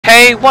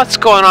Hey, what's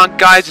going on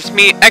guys? It's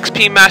me,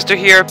 XP Master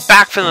here,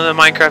 back from another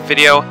Minecraft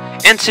video.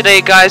 And today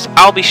guys,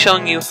 I'll be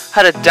showing you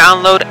how to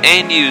download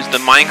and use the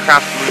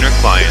Minecraft Lunar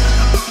Client.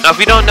 Now if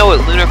you don't know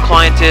what Lunar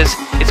Client is,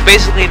 it's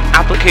basically an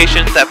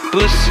application that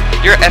boosts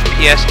your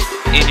FPS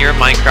in your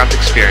Minecraft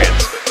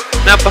experience.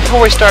 Now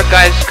before we start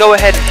guys, go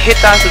ahead and hit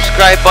that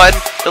subscribe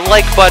button, the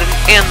like button,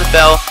 and the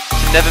bell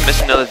to never miss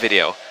another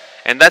video.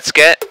 And let's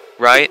get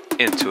right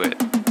into it.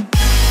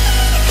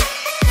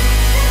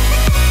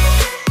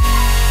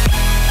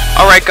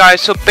 Alright guys,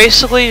 so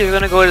basically you're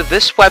going to go to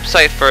this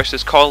website first.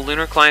 It's called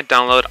Lunar Client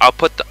Download. I'll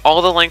put all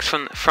the links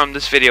from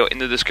this video in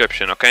the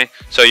description, okay?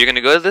 So you're going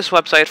to go to this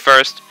website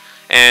first,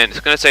 and it's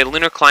going to say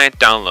Lunar Client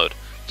Download.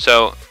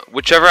 So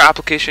whichever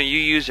application you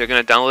use, you're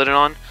going to download it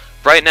on.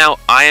 Right now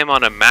I am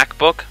on a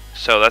MacBook,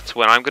 so that's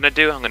what I'm going to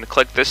do. I'm going to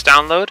click this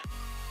download.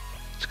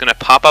 It's going to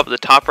pop up at the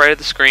top right of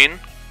the screen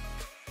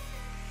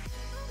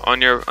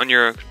on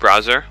your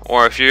browser,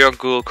 or if you're on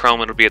Google Chrome,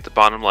 it'll be at the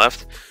bottom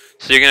left.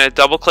 So you're going to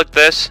double click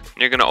this,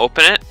 and you're going to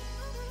open it.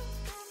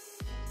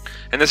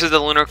 And this is the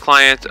Lunar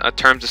Client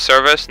terms of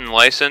service and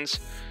license.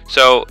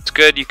 So it's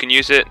good, you can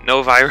use it,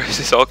 no virus,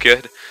 it's all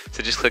good.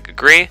 So just click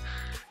agree,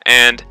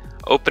 and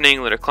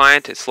opening Lunar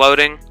Client, it's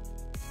loading.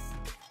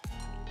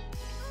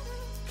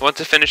 Once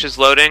it finishes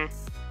loading,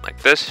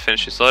 like this,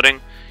 finishes loading,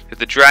 you have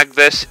to drag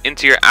this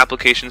into your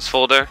applications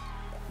folder.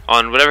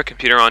 On whatever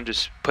computer you're on,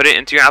 just put it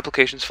into your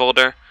applications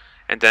folder,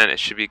 and then it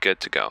should be good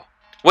to go.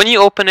 When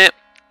you open it,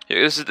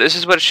 this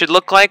is what it should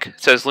look like.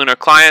 It says Lunar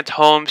Client,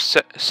 Home,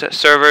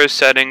 Servers,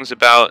 Settings,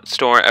 About,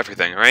 Store,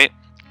 everything, right?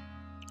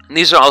 And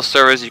these are all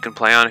servers you can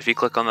play on. If you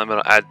click on them,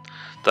 it'll add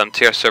them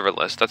to your server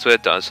list. That's what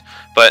it does.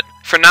 But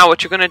for now,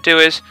 what you're going to do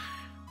is,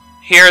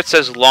 here it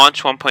says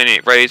Launch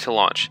 1.8, ready to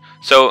launch.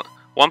 So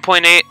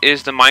 1.8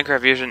 is the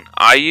Minecraft version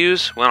I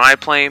use when I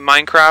play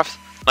Minecraft,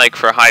 like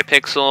for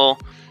Hypixel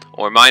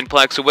or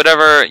Mineplex or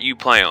whatever you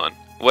play on.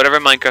 Whatever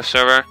Minecraft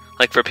server,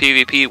 like for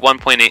PvP,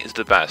 1.8 is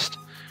the best.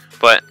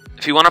 But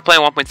if you want to play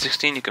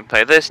 1.16, you can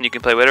play this, and you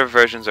can play whatever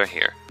versions are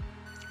here.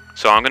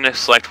 So I'm going to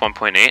select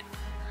 1.8,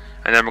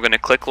 and then we're going to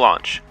click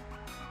Launch.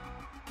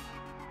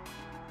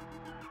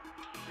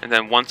 And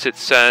then once it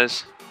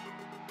says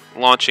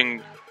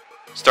launching,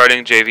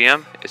 starting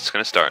JVM, it's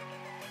going to start.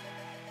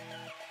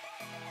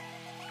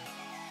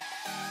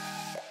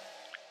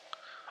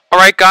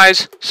 Alright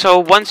guys, so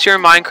once your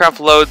Minecraft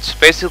loads,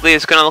 basically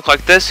it's going to look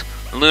like this.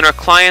 Lunar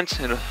Client,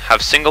 it'll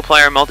have single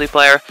player,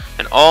 multiplayer,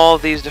 and all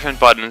these different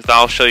buttons that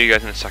I'll show you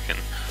guys in a second.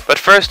 But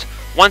first,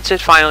 once it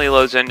finally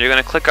loads in, you're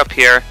going to click up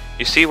here.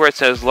 You see where it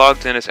says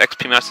logged in as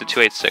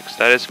XPMaster286.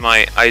 That is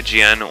my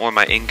IGN or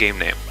my in-game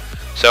name.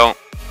 So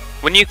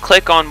when you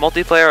click on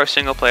multiplayer or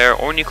single player,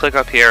 or when you click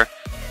up here,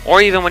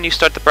 or even when you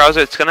start the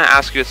browser, it's going to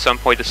ask you at some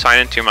point to sign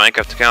into your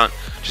Minecraft account.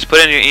 Just put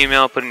in your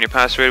email, put in your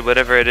password,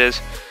 whatever it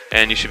is,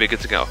 and you should be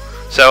good to go.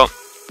 So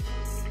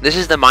this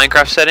is the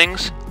Minecraft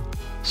settings.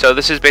 So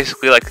this is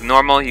basically like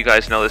normal, you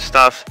guys know this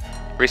stuff,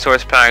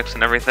 resource packs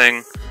and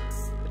everything,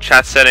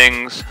 chat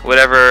settings,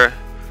 whatever,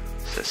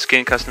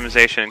 skin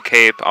customization,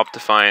 cape,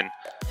 Optifine,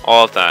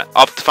 all of that.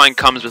 Optifine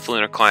comes with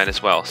Lunar Client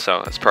as well,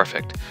 so that's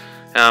perfect.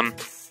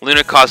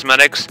 Lunar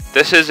Cosmetics,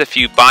 this is if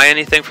you buy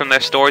anything from their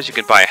stores, you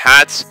can buy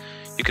hats,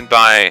 you can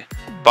buy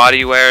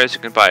body wears, you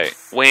can buy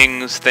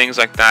wings, things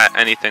like that,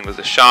 anything with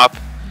a shop.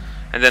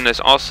 And then there's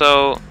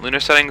also Lunar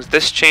Settings.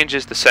 This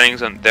changes the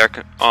settings on their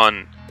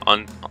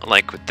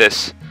like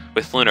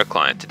with Lunar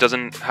Client. It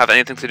doesn't have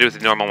anything to do with the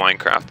normal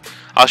Minecraft.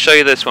 I'll show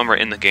you this when we're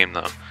in the game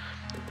though.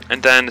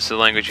 And then this is the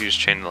language, you just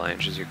change the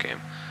language as your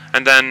game.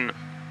 And then,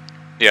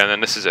 yeah, and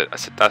then this is it.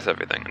 That's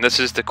everything. And this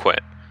is to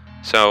quit.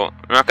 So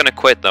we're not going to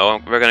quit though.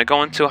 We're going to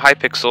go into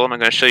Hypixel, and I'm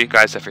going to show you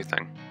guys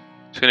everything.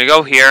 So you're going to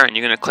go here, and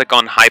you're going to click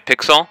on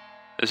Hypixel.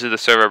 This is the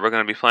server we're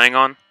going to be playing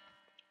on.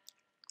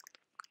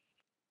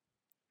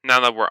 Now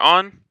that we're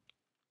on,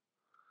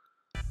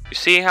 you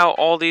see how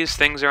all these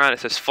things are on? It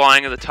says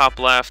flying at the top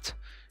left.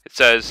 It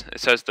says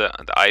the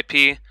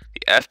IP,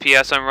 the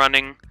FPS I'm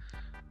running.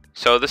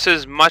 So this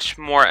is much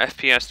more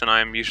FPS than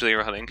I'm usually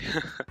running.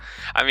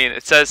 I mean,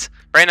 it says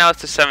right now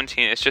it's to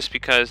 17. It's just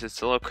because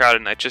it's a little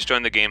crowded and I just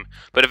joined the game.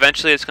 But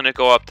eventually it's going to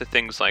go up to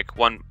things like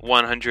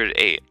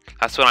 108.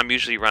 That's what I'm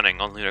usually running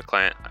on Lunar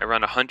Client. I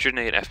run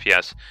 108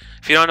 FPS.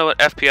 If you don't know what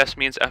FPS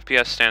means,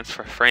 FPS stands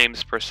for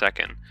frames per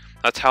second.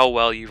 That's how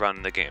well you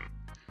run the game.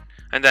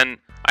 And then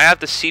I have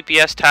the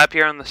CPS tab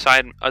here on the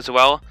side as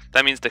well.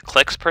 That means the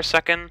clicks per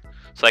second.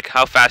 It's like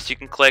how fast you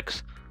can click.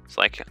 It's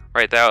like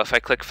right there, if I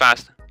click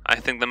fast, I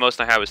think the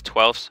most I have is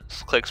 12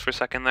 clicks per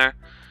second there.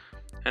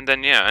 And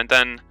then yeah, and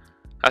then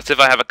that's if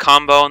I have a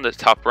combo in the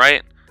top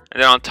right.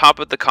 And then on top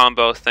of the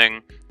combo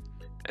thing,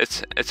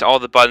 it's all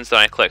the buttons that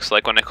I click. So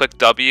like when I click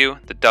W,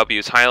 the W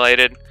is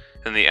highlighted,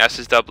 and the S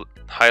is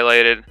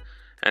highlighted.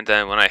 And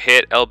then when I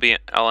hit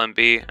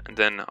LMB, and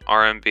then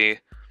RMB,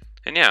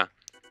 and yeah,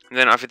 and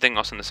then everything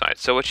else on the side.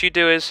 So what you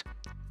do is,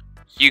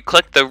 you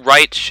click the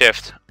right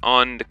shift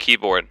on the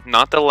keyboard,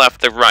 not the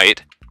left, the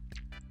right,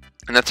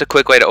 and that's a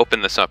quick way to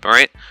open this up,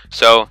 alright?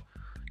 So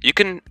you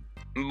can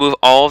move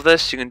all of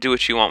this. You can do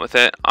what you want with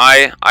it.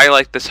 I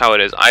like this how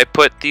it is. I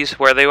put these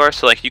where they are,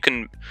 so like you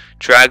can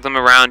drag them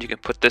around. You can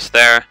put this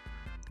there,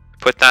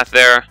 put that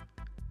there.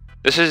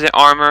 This is the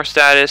armor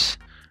status,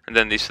 and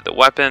then these are the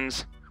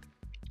weapons.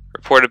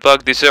 Reported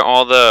bug. These are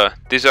all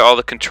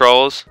the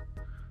controls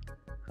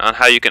on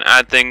how you can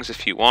add things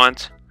if you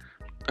want.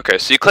 Okay,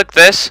 so you click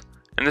this,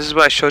 and this is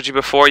what I showed you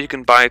before. You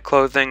can buy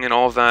clothing and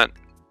all of that.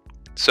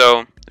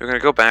 So we're gonna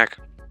go back.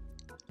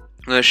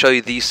 I'm gonna show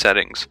you these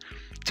settings.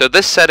 So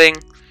this setting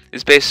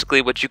is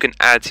basically what you can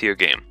add to your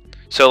game.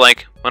 So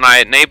like when I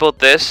enabled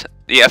this,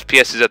 the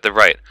FPS is at the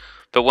right,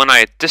 but when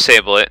I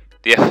disable it,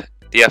 the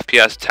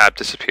FPS tab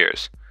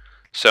disappears.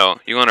 So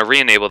you want to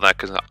re-enable that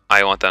because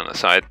I want that on the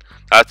side.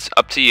 That's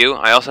up to you.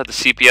 I also have the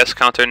CPS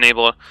counter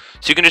enabled,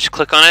 so you can just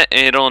click on it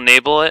and it'll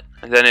enable it,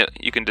 and then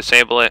you can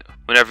disable it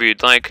whenever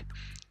you'd like.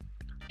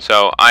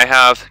 So I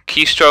have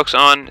keystrokes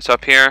on. It's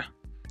up here.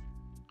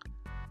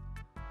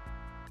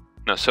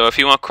 No, so if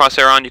you want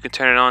crosshair on, you can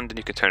turn it on, then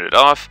you can turn it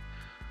off.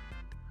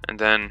 And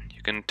then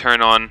you can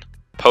turn on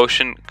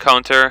potion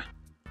counter,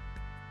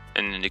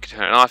 and then you can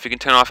turn it off. You can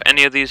turn off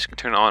any of these, you can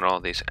turn on all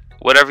of these.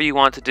 Whatever you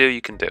want to do,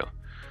 you can do.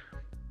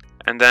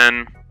 And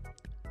then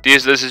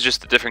this is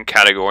just the different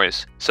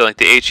categories. So like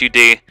the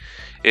HUD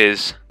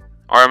is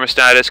armor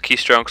status,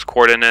 keystrokes,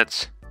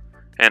 coordinates,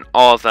 and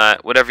all of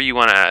that. Whatever you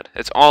want to add.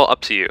 It's all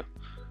up to you.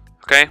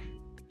 Okay?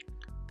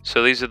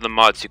 So these are the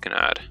mods you can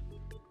add.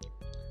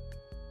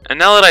 And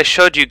now that I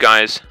showed you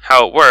guys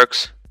how it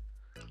works,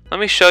 let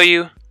me show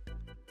you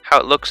how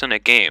it looks in a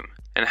game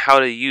and how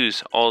to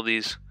use all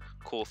these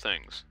cool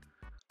things.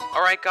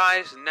 Alright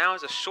guys, now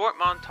is a short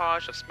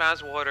montage of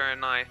SMASwater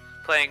and I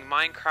playing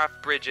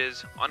Minecraft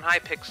Bridges on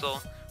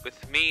Hypixel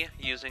with me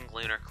using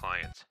Lunar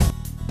clients.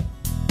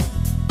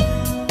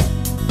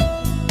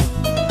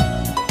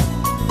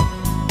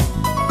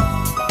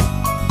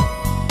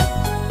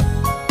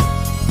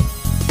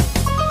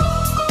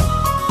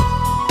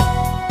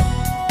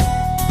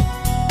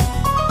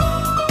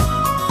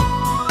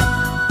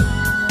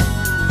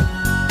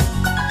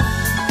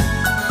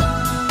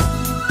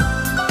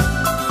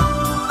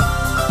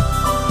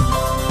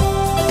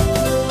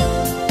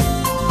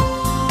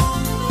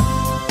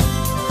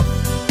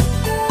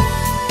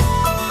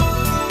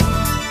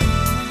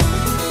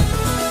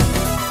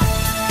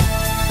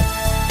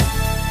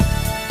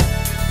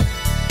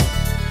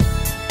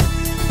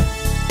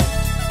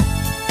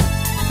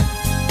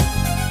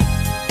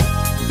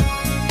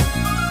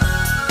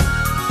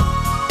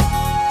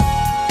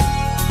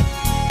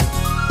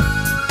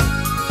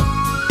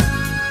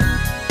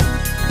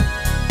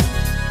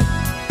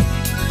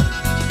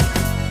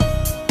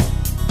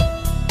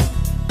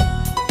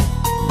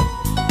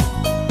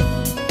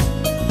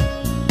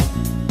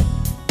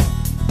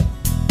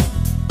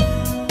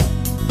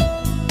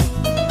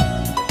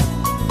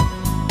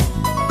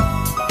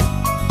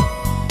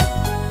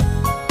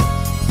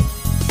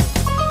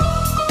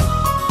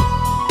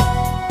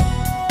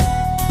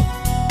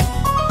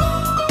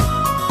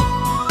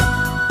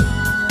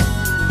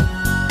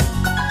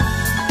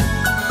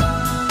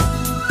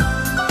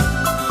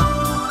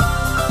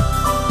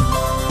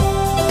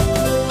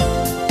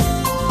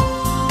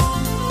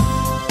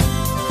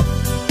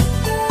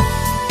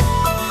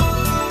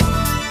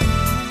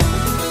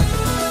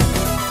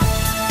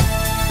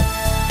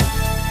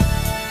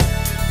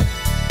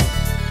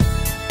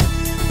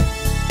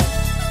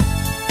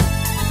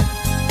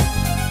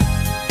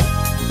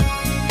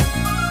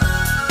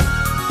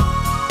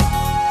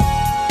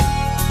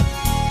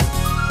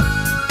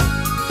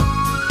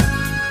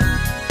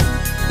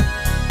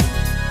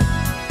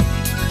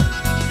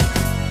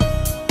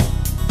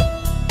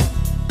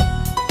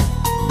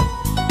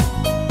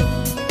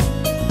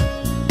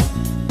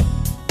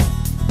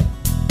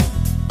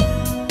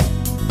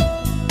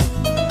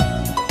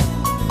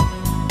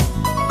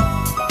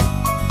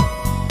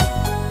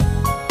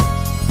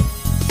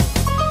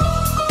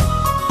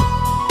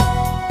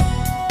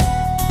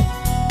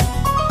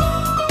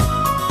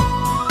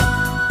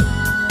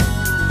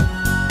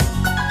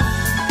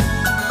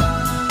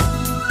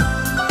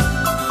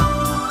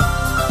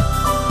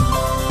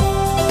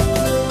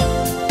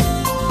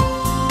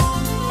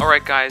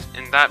 Alright guys,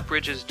 in that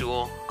Bridges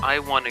duel, I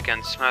won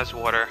against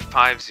SMASwater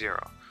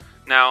 5-0.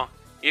 Now,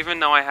 even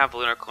though I have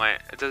Lunar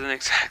client, it doesn't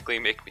exactly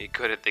make me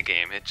good at the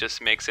game, it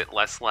just makes it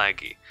less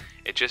laggy.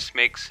 It just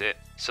makes it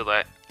so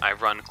that I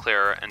run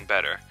clearer and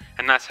better.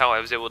 And that's how I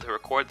was able to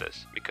record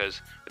this,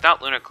 because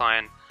without Lunar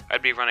client,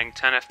 I'd be running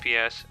 10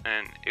 FPS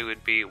and it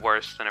would be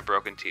worse than a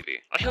broken TV.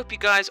 I hope you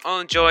guys all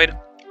enjoyed.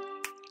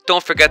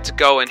 Don't forget to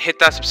go and hit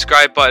that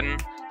subscribe button,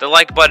 the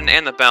like button,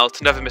 and the bell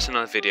to never miss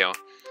another video.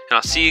 And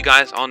I'll see you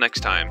guys all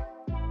next time.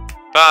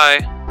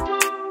 Bye!